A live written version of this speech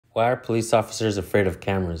Why are police officers afraid of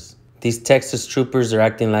cameras? These Texas troopers are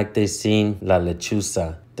acting like they've seen La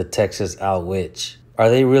Lechuza, the Texas Owl Witch. Are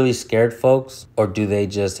they really scared, folks? Or do they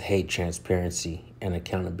just hate transparency and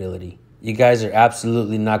accountability? You guys are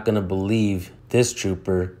absolutely not going to believe this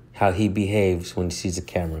trooper, how he behaves when he sees a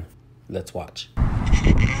camera. Let's watch.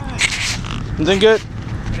 Doing good?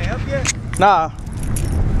 Can I help you? Nah.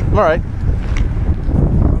 I'm alright.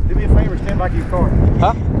 Do me a favor, stand back to your car.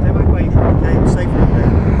 Huh? Stand back by your car, okay? It's safer up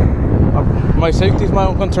there. My safety is my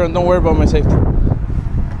own concern. Don't worry about my safety.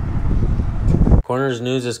 Corners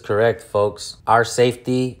News is correct, folks. Our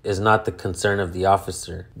safety is not the concern of the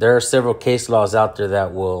officer. There are several case laws out there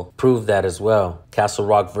that will prove that as well. Castle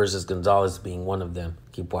Rock versus Gonzalez being one of them.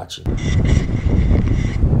 Keep watching.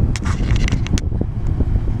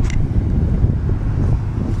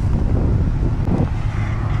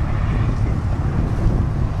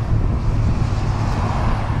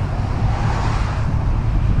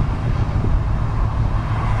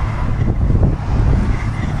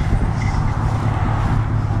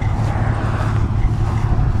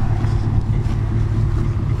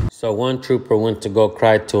 So one trooper went to go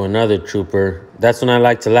cry to another trooper. That's when I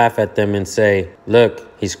like to laugh at them and say, look,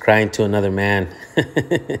 he's crying to another man.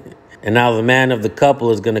 And now the man of the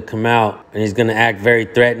couple is going to come out and he's going to act very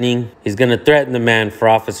threatening. He's going to threaten the man for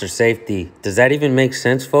officer safety. Does that even make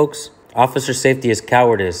sense, folks? Officer safety is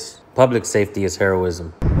cowardice. Public safety is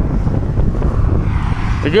heroism.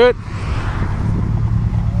 You good?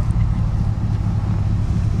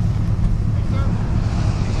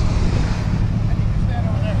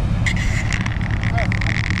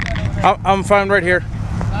 I'm fine right here.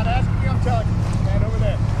 Not asking you, I'm telling you. Stand over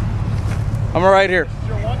there. I'm right here. This is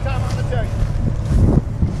your one time I'm going to tell you.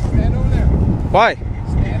 Stand over there. Why?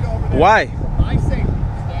 Stand over there. Why? For my safety,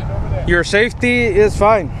 stand over there. Your safety is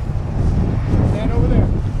fine. Stand over there.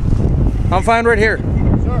 I'm fine right here. Sir,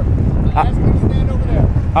 I'm asking you to stand over there.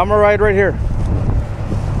 I'm alright right here. Film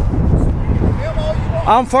all you want.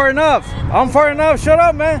 I'm far enough. I'm far enough. Shut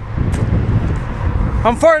up, man.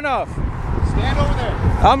 I'm far enough. Stand over there.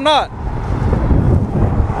 I'm not.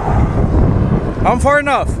 I'm far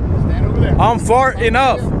enough. Stand over there. I'm far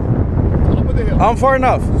enough. Top of the hill. I'm far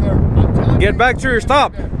enough. Sir, I'm telling you. Get back to your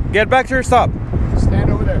stop. Get back to your stop.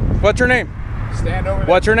 Stand over there. What's your name? Stand over there.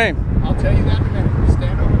 What's your name? I'll tell you that in a minute.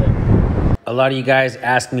 Stand over there. A lot of you guys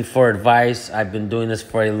ask me for advice. I've been doing this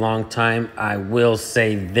for a long time. I will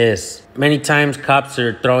say this. Many times cops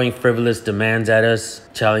are throwing frivolous demands at us,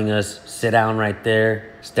 telling us, sit down right there.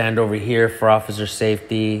 Stand over here for officer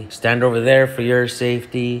safety. Stand over there for your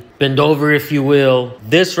safety. Bend over if you will.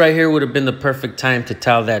 This right here would have been the perfect time to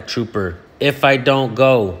tell that trooper, if I don't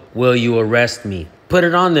go, will you arrest me? Put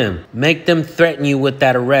it on them. Make them threaten you with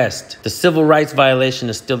that arrest. The civil rights violation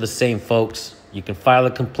is still the same, folks. You can file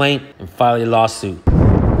a complaint and file a lawsuit.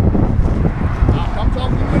 I'll come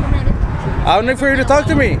talk to you in a minute. I don't need for you to talk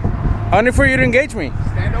to me. I don't need for you to engage me.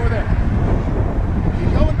 Stand over there.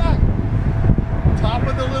 Keep going back. Top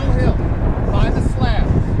of the little hill. By the slab.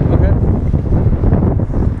 Okay.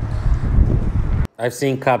 I've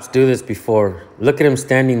seen cops do this before. Look at him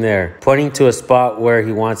standing there, pointing to a spot where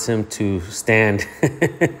he wants him to stand.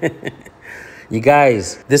 You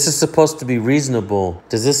guys, this is supposed to be reasonable.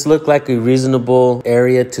 Does this look like a reasonable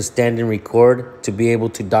area to stand and record, to be able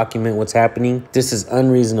to document what's happening? This is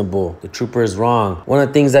unreasonable. The trooper is wrong. One of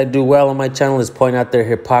the things I do well on my channel is point out their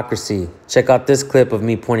hypocrisy. Check out this clip of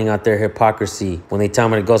me pointing out their hypocrisy. When they tell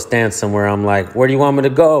me to go stand somewhere, I'm like, where do you want me to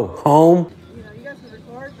go? Home? You guys can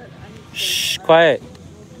record, but I need to... Shh, quiet.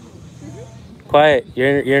 Quiet.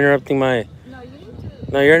 You're interrupting my... No, you need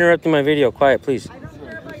to... No, you're interrupting my video. Quiet, please. I don't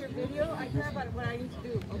care about your video. I care about what I need to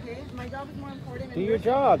do, okay? My job is more important. Do your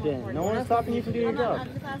job then. No one's stopping you from doing your job.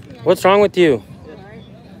 I'm just asking. What's wrong with you? Alright.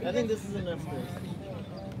 I think this is enough space.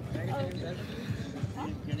 Your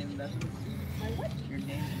name is My what? Your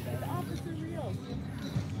name is Officer Real.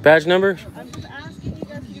 Badge number? I'm just asking you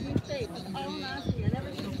guys to give me space. That's all I'm asking. I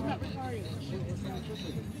never said stop recording.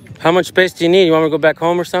 How much space do you need? You want me to go back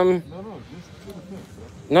home or something?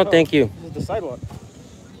 No, thank you. This is the sidewalk.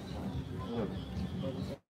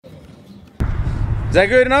 Is that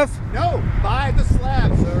good enough? No, by the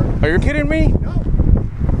slab, sir. Are you kidding me? No.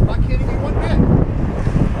 I'm not kidding you one bit.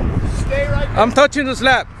 Stay right there. I'm touching the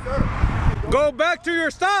slab. Sir, Go back to your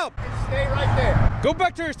stop. stay right there. Go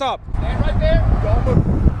back to your stop. Stand right there. Don't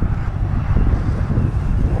move.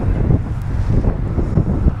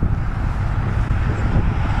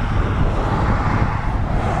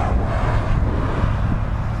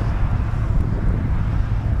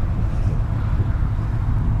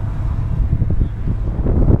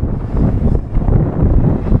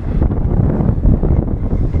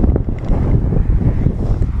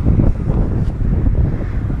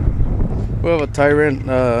 We have a tyrant,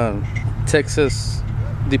 Texas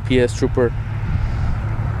DPS trooper.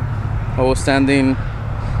 I was standing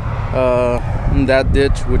in that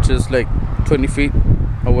ditch, which is like 20 feet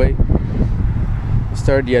away. He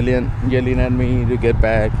started yelling at me to get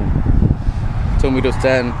back, and told me to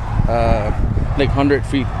stand like 100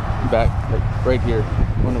 feet back, like right here.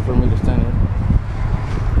 Wanted for me to stand here.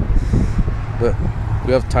 But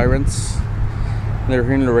we have tyrants. They're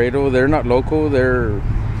here in Laredo. They're not local. They're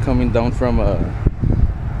coming down from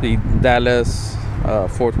the Dallas,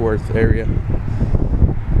 Fort Worth area.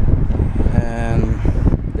 And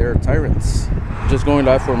they're tyrants. Just going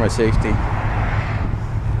live for my safety.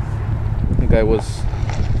 The guy was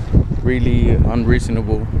really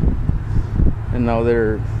unreasonable. And now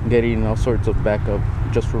they're getting all sorts of backup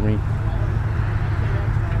just for me.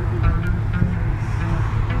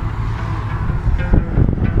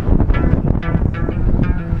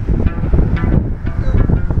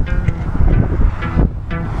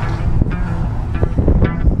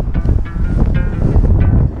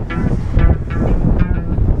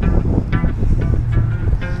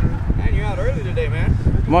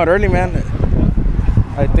 I'm out early, man.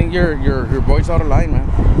 I think your boy's out of line, man.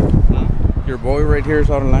 Huh? Your boy right here is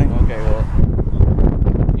out of line. Okay,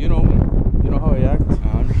 well, you know me. You know how I act.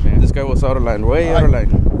 I understand. This guy was out of line, way out of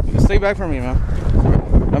line. Stay back from me, man.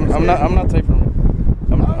 I'm not safe from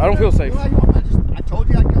you. I don't feel safe. I told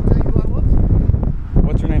you I'd come tell you who I was.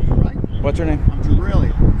 What's your name? Right? What's your name? I'm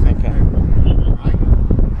Jurelia. Okay. Right?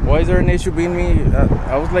 Why is there an issue being me?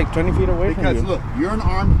 I was like 20 feet away from you. Because look, you're an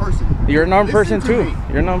armed person. You're an armed Listen person to too.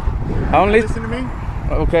 me. You're not. I You only. listen to me.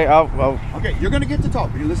 Okay, I'll Okay, you're gonna get to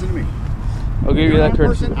talk, but you listen to me. give you You're that an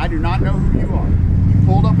courtesy. person. I do not know who you are. You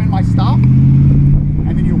pulled up in my stop,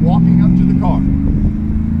 and then you're walking up to the car.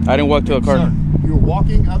 I didn't walk to the car. Sir, you were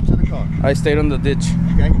walking up to the car. I stayed on the ditch.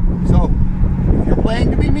 Okay, so if you're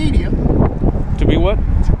playing to be media, To be what?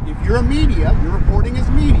 if you're a media, you're reporting as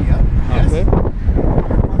media. Yes. Okay. Your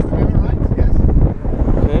First Amendment rights. Yes.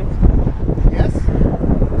 Okay. Yes.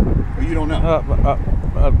 Or you don't know.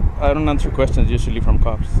 I don't answer questions usually from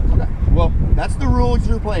cops. Okay. Well, that's the rules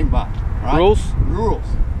you're playing by. Right? Rules? Rules.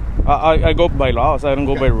 I go by laws. I don't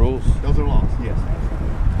go Okay. by rules. Those are laws. Yes.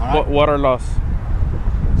 All right. What are laws?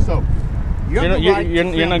 So you have the right to You're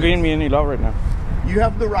film not giving this. me any law right now. You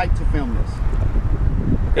have the right to film this.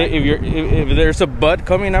 If there's a butt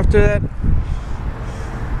coming after that,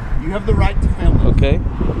 You have the right to film this. okay.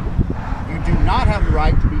 You do not have the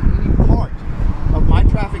right to be any part of my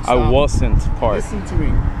traffic stop. I wasn't part. Listen to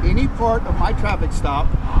me. Any part of my traffic stop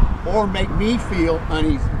or make me feel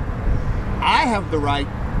uneasy. I have the right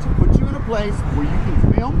to put you in a place where you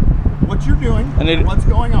can film what you're doing and what's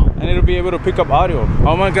going on. And it'll be able to pick up audio.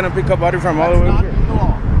 How am I gonna pick up audio from all That's the way not over in here? the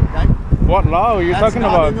law. Okay? What law are you That's talking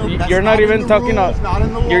not about? in the- that's You're not in even the talking rules, about. not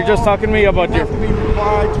in the law. You're just talking to me about you your. have to be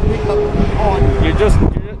required to pick up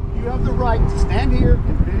audio. You have the right to stand here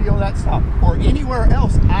and video that stop, or anywhere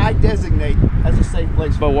else I designate as a safe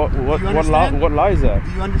place. But what Do you law? understand? What law is that?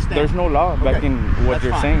 Do you understand? There's no law Okay, backing what that's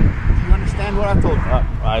you're fine. saying. Do you understand what I've told you?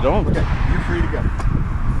 I don't. Okay, you're free to go.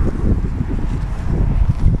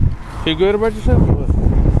 Feel good about yourself? Or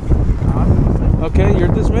what? Okay, you're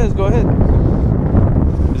dismissed. Go ahead.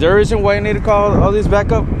 Is there a reason why you need to call all these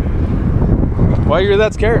back up? Why are you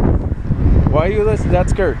that scared? Why are you that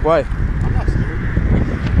scared? Why? I'm not scared.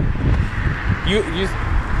 You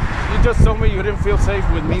just told me you didn't feel safe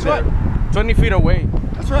with me That's there. right. 20 feet away.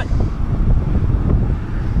 That's right.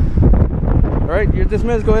 All right, you're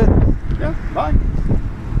dismissed. Go ahead. Yeah, bye.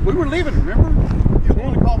 We were leaving, remember? You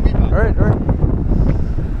want to call me back. All right, all right.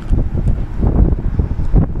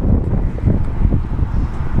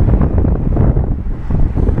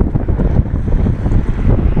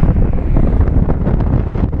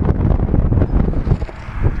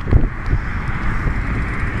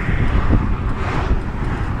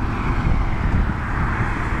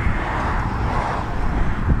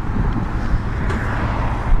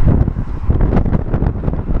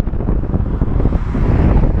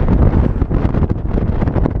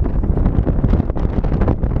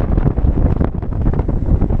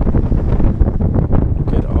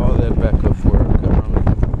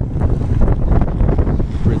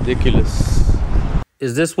 Ridiculous.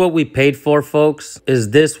 Is this what we paid for, folks? Is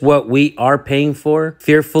this what we are paying for?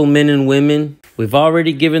 Fearful men and women. We've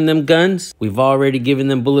already given them guns. We've already given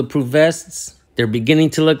them bulletproof vests. They're beginning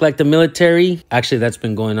to look like the military. Actually, that's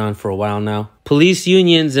been going on for a while now. Police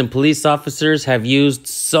unions and police officers have used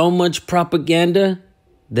so much propaganda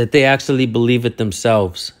that they actually believe it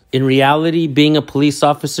themselves. In reality, being a police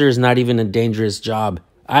officer is not even a dangerous job.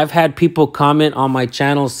 I've had people comment on my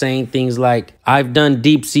channel saying things like, I've done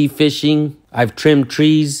deep sea fishing, I've trimmed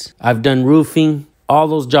trees, I've done roofing. All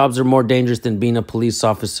those jobs are more dangerous than being a police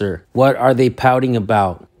officer. What are they pouting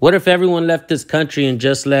about? What if everyone left this country and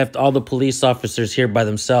just left all the police officers here by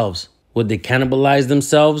themselves? Would they cannibalize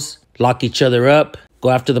themselves? Lock each other up?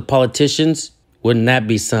 Go after the politicians? Wouldn't that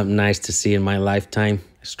be something nice to see in my lifetime?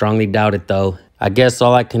 I strongly doubt it though. I guess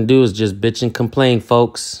all I can do is just bitch and complain,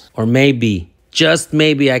 folks. Or maybe, just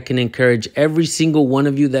maybe I can encourage every single one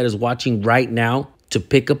of you that is watching right now to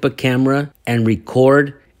pick up a camera and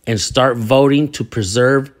record and start voting to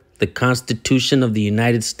preserve the Constitution of the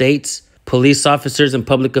United States. Police officers and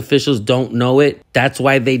public officials don't know it. That's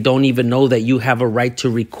why they don't even know that you have a right to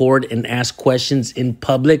record and ask questions in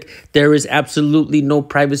public. There is absolutely no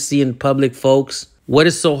privacy in public, folks. What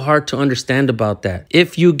is so hard to understand about that?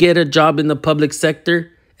 If you get a job in the public sector,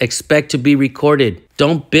 expect to be recorded.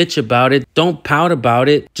 Don't bitch about it. Don't pout about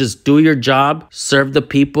it. Just do your job, serve the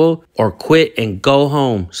people, or quit and go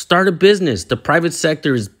home. Start a business. The private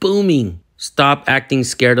sector is booming. Stop acting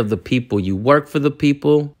scared of the people. You work for the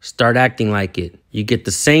people. Start acting like it. You get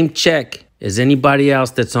the same check as anybody else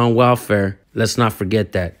that's on welfare. Let's not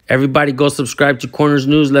forget that. Everybody go subscribe to Corners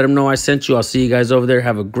News. Let them know I sent you. I'll see you guys over there.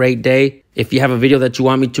 Have a great day. If you have a video that you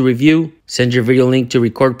want me to review, send your video link to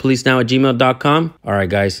recordpolicenow@gmail.com. All right,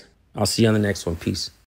 guys. I'll see you on the next one. Peace.